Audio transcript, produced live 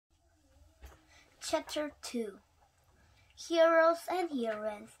Chapter 2 Heroes and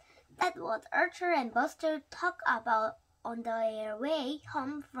Heroines. That's what Archer and Buster talk about on their way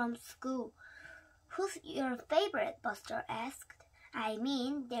home from school. Who's your favorite? Buster asked. I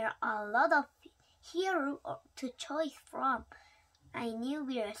mean, there are a lot of heroes to choose from. I knew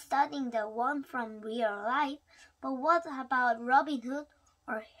we were studying the one from real life, but what about Robin Hood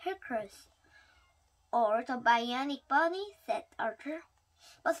or Hercules? Or the Bionic Bunny? Said Archer.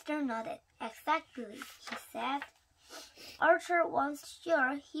 Buster nodded. Exactly, he said. Archer wasn't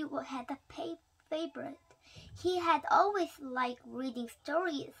sure he had a favorite. He had always liked reading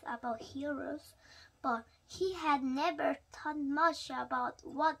stories about heroes, but he had never thought much about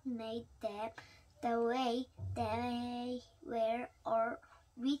what made them the way they were or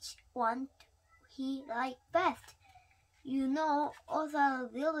which one he liked best. You know what I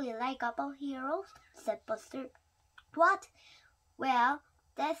really like about heroes? Said Buster. What? Well,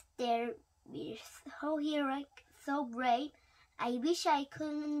 that's they're so heroic, so brave. I wish I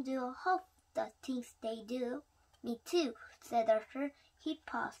couldn't do half the things they do. Me too, said Arthur. He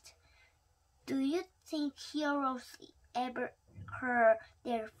paused. Do you think heroes ever hurt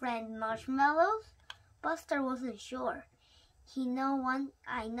their friend marshmallows? Buster wasn't sure. I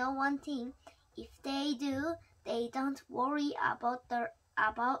know one thing. If they do, they don't worry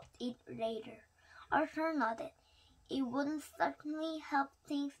about it later. Arthur nodded. It wouldn't certainly help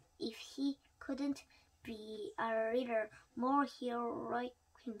things if he couldn't be a little more heroic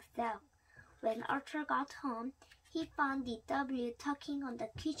himself. When Arthur got home, he found DW talking on the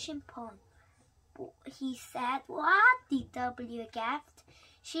kitchen phone. He said, What? DW gasped.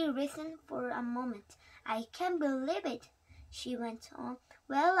 She listened for a moment. I can't believe it, she went on.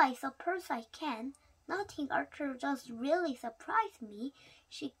 Well, I suppose I can. Nothing, Arthur, just really surprised me.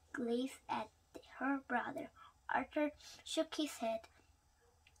 She gazed at her brother. Arthur shook his head.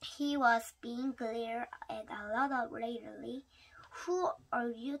 He was being glared at a lot lately. Who are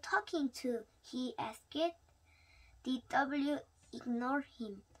you talking to? He asked. DW ignored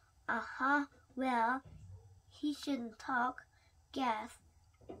him. Well, he shouldn't talk. Guess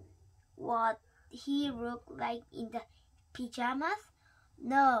what he looked like in the pajamas?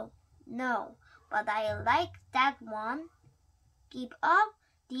 No, but I like that one. Give up,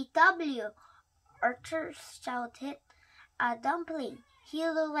 DW, Arthur shouted. A dumpling. He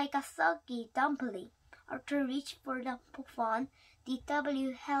looked like a soggy dumpling. Arthur reached for the phone.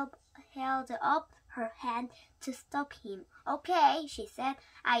 DW held up her hand to stop him. Okay, she said.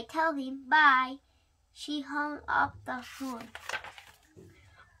 I tell him. Bye. She hung up the phone.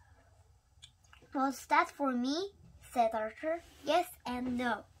 Was that for me? Said Arthur. Yes and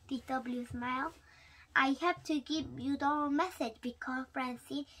no. DW smiled. I have to give you the message because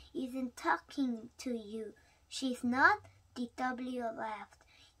Francine isn't talking to you. She's not? DW laughed.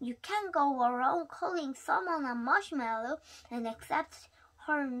 You can't go around calling someone a marshmallow and expect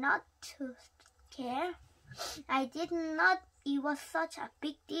her not to care. I did not. It was such a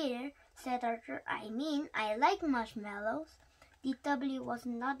big deal, said Arthur. I mean, I like marshmallows. DW was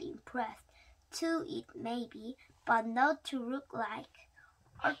not impressed. To eat maybe, but not to look like.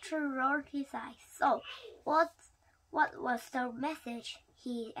 Arthur rolled his eyes. So, what was the message?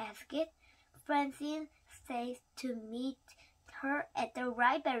 He asked. Francine says to meet her at the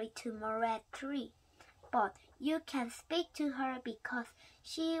library tomorrow at 3. But you can speak to her because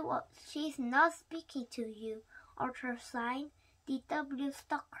she's not speaking to you. Arthur sighed. DW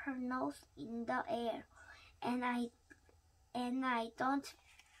stuck her nose in the air, and I don't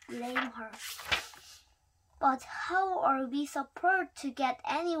blame her. But how are we supposed to get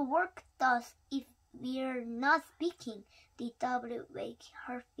any work done if we're not speaking? DW waved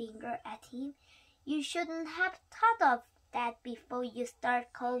her finger at him. You shouldn't have thought of that before you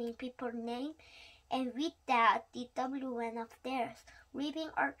start calling people names. And with that, DW went upstairs, leaving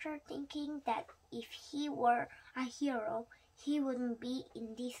Arthur thinking that if he were a hero, he wouldn't be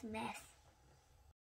in this mess.